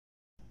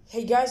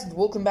Hey guys,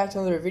 welcome back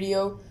to another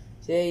video.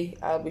 Today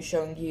I'll be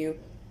showing you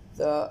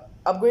the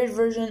upgraded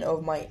version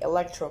of my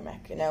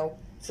electromech. Now,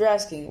 if you're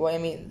asking why I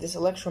mean this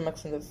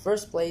electromech in the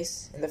first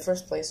place,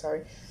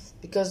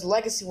 because the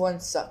legacy one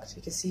sucked.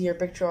 You can see here a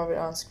picture of it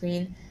on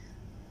screen.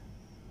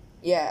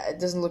 Yeah, it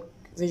doesn't look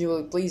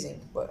visually pleasing,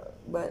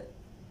 but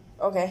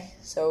okay.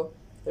 So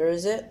there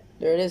it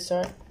is.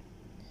 Sorry.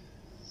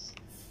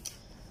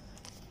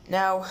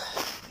 Now,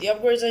 the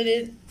upgrades I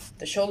did,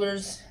 the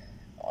shoulders,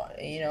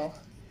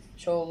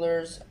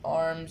 shoulders,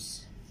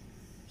 arms,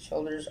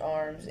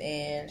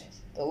 and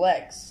the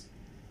legs.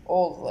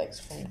 All the legs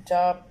from the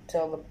top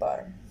till the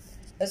bottom.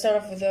 Let's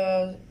start off with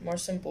more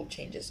simple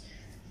changes.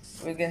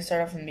 We're going to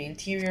start off in the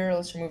interior.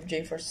 Let's remove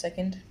J for a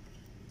second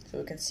so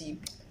we can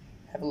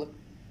have a look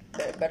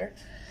better.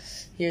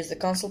 Here's the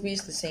console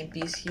piece, the same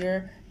piece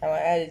here. Now I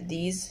added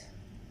these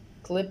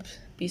clip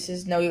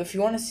pieces. Now if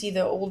you want to see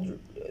the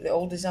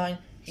old design,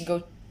 you can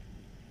go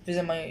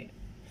visit my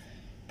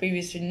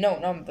previous, no,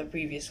 not the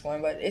previous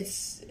one, but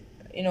it's,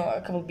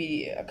 a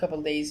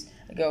couple days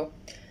ago.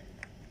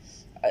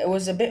 It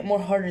was a bit more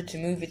harder to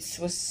move. It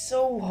was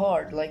so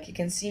hard, like you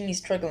can see me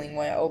struggling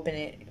while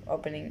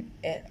opening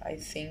it. I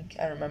think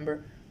I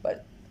remember,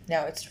 but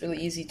now it's really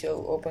easy to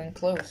open and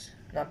close.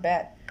 Not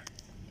bad.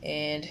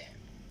 And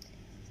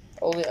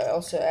I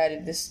also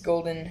added this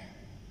golden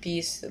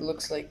piece that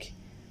looks like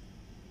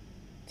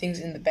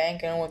things in the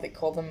bank. I don't know what they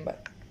call them,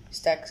 but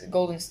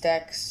golden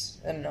stacks.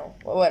 I don't know,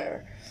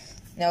 whatever.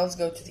 Now let's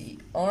go to the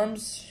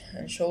arms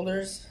and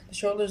shoulders. The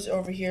shoulders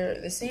over here,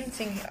 the same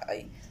thing.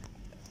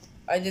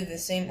 I did the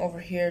same over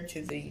here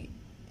to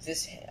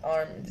this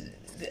arm.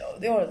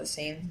 They are the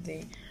same.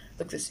 They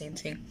look the same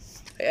thing.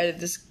 I added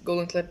this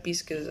golden clip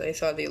piece because I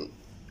thought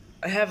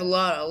I have a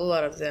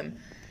lot of them.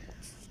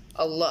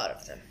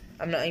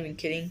 I'm not even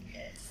kidding.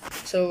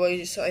 So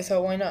I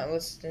thought, why not?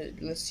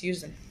 Let's use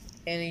them.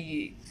 And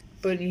you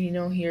put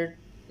here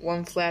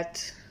one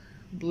flat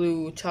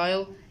blue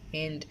tile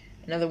and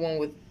another one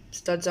with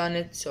studs on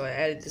it. So I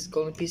added this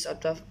golden piece at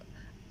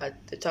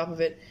the top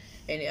of it,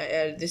 and I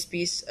added this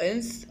piece.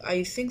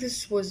 I think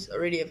this was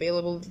already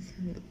available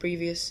in the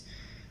previous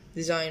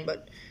design,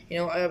 but I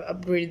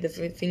upgraded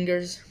the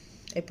fingers.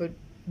 I put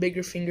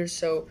bigger fingers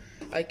so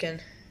I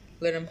can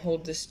let him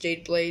hold this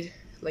jade blade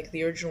like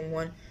the original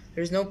one.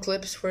 There's no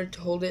clips for it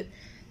to hold it,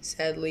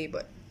 sadly,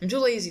 but I'm too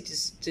lazy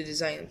to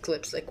design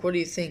clips. Like, what do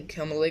you think?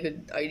 I'm a Lego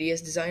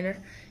Ideas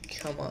designer?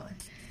 Come on.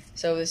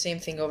 So the same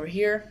thing over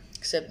here,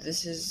 except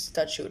this is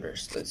stud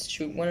shooters. Let's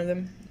shoot one of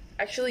them.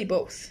 Actually,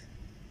 both.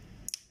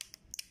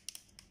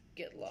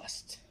 Get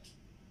lost.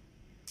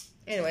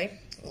 Anyway,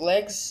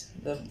 legs,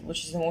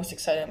 which is the most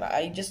exciting.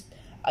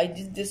 I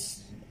did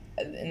this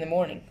in the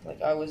morning.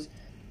 Like I was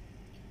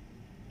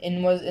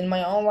in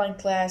my online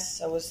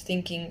class. I was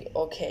thinking,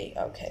 okay,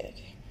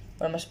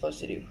 what am I supposed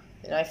to do?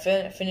 And I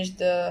finished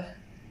the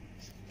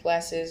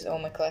all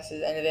my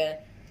classes, and then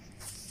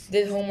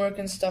did homework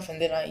and stuff, and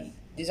then I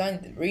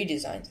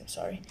redesigned them.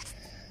 Sorry.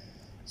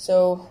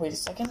 So wait a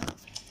second.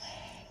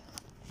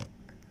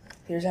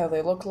 Here's how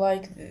they look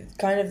like.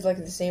 Kind of like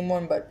the same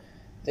one, but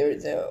they're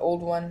the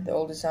old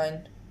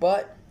design,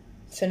 but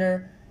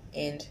thinner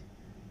and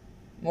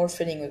more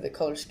fitting with the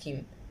color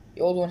scheme.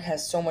 The old one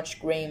has so much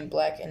gray and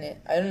black in it.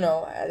 I don't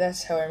know.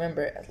 That's how I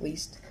remember it, at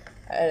least.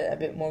 I added a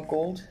bit more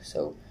gold,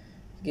 so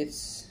it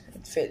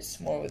fits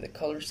more with the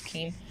color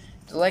scheme.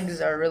 The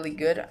legs are really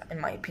good, in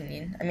my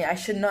opinion. I mean, I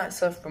should not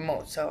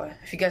self-promote, so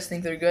if you guys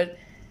think they're good,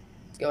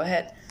 go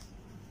ahead.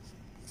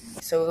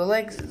 So the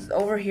legs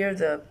over here,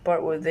 the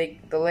part where the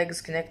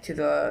legs connect to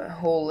the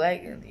whole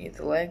leg,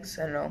 the legs,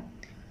 I don't know,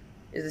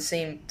 is the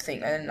same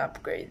thing. I didn't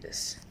upgrade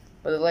this,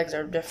 but the legs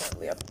are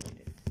definitely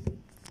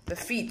upgraded. The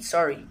feet,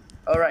 sorry.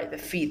 Alright, the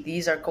feet.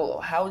 These are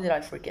cool. How did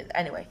I forget?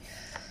 Anyway,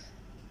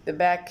 the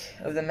back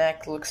of the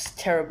mech looks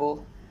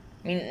terrible.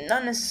 I mean,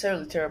 not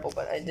necessarily terrible,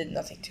 but I did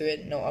nothing to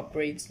it. No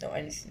upgrades,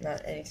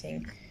 not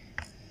anything.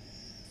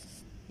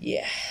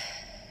 Yeah.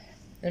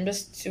 I'm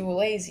just too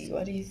lazy.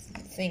 What do you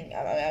think?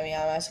 I mean,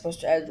 am I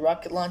supposed to add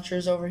rocket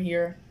launchers over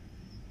here?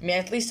 I mean,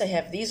 at least I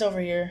have these over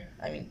here.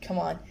 I mean, come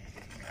on.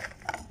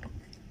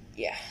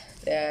 Yeah,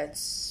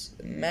 that's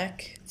the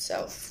mech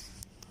itself.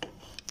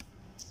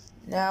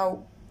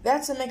 Now,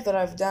 that's a mech that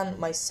I've done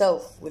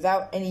myself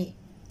without any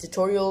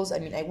tutorials. I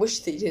mean, I wish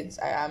they did.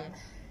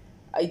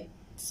 I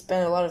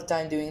spent a lot of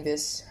time doing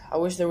this. I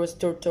wish there was a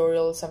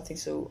tutorial or something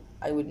so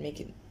I would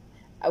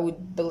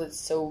build it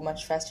so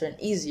much faster and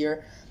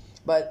easier,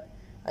 but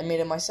I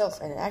made it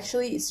myself, and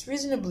actually it's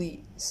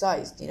reasonably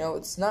sized.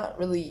 It's not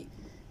really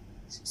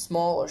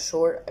small or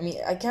short. I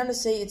mean, I kind of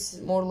say it's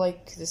more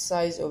like the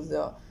size of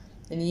the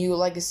new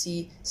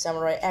Legacy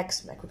Samurai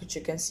X mech, which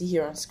you can see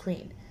here on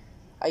screen.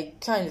 I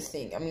kind of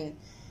think, I mean,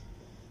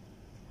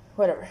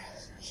 whatever.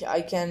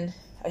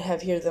 I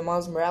have here the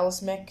Miles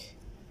Morales mech,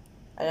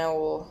 and I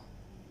will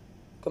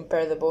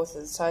compare both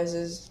of the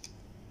sizes.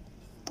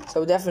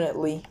 So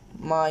definitely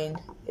mine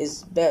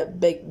is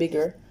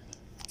bigger,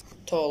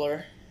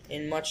 taller,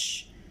 and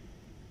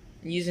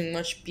using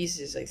much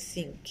pieces, I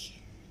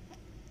think.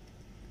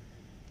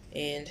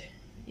 And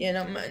yeah,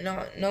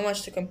 not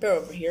much to compare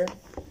over here.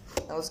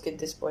 Now let's get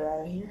this boy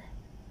out of here.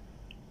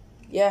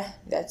 Yeah,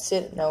 that's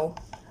it. No,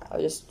 I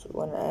just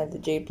want to add the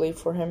J plate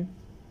for him.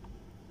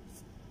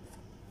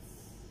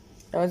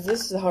 Now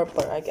this is the hard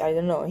part. I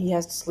don't know. He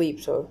has to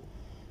sleep, so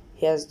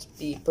he has to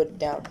be put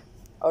down.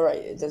 All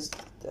right, that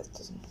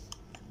doesn't.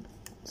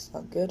 It's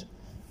not good.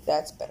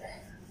 That's better.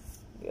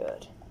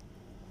 Good.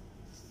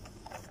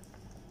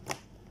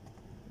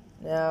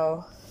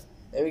 Now,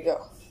 there we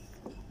go.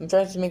 I'm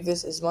trying to make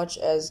this as much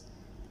as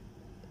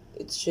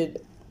it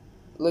should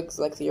look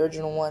like the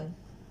original one.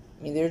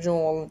 I mean, the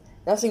original one,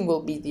 nothing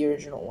will beat the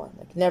original one.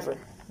 Like, never.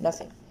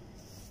 Nothing.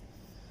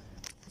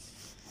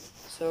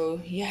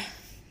 So, yeah.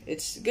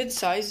 It's good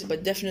size,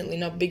 but definitely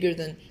not bigger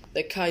than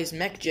the Kai's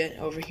mech jet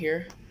over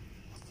here.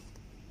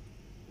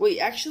 Wait,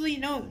 actually,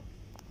 no.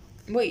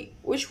 Wait,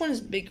 which one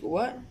is big?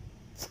 What?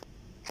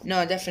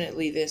 No,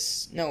 definitely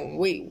this. No,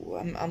 wait,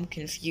 I'm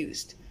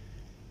confused.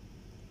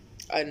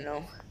 I don't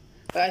know.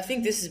 But I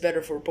think this is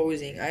better for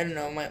posing. I don't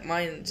know.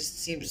 Mine just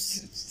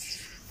seems.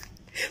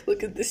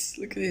 Look at this.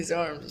 Look at his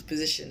arms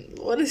position.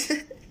 What is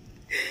it?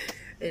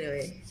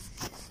 Anyway,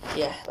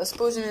 yeah. Let's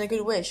pose him in a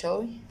good way,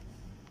 shall we?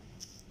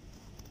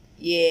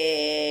 Yeah.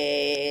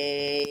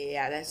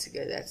 That's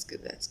good. That's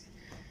good. That's good.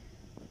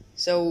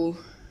 So,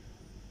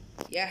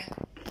 yeah.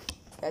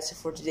 That's it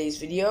for today's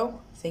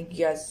video. Thank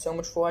you guys so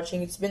much for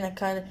watching. It's been a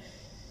kind of.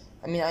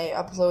 I mean, I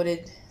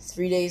uploaded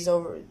 3 days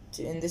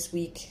in this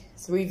week.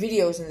 3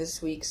 videos in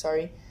this week,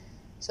 sorry.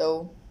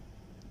 So,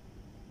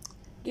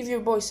 give your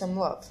boy some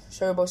love.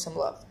 Show your boy some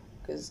love.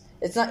 Because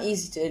it's not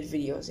easy to edit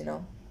videos, you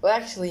know. Well,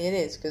 actually it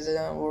is, because I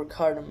don't work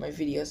hard on my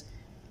videos.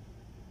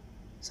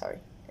 Sorry.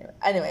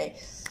 Anyway,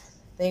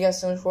 thank you guys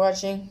so much for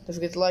watching. Don't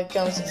forget to like,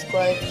 comment,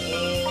 subscribe,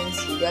 and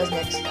see you guys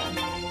next time.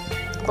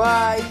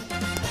 Bye!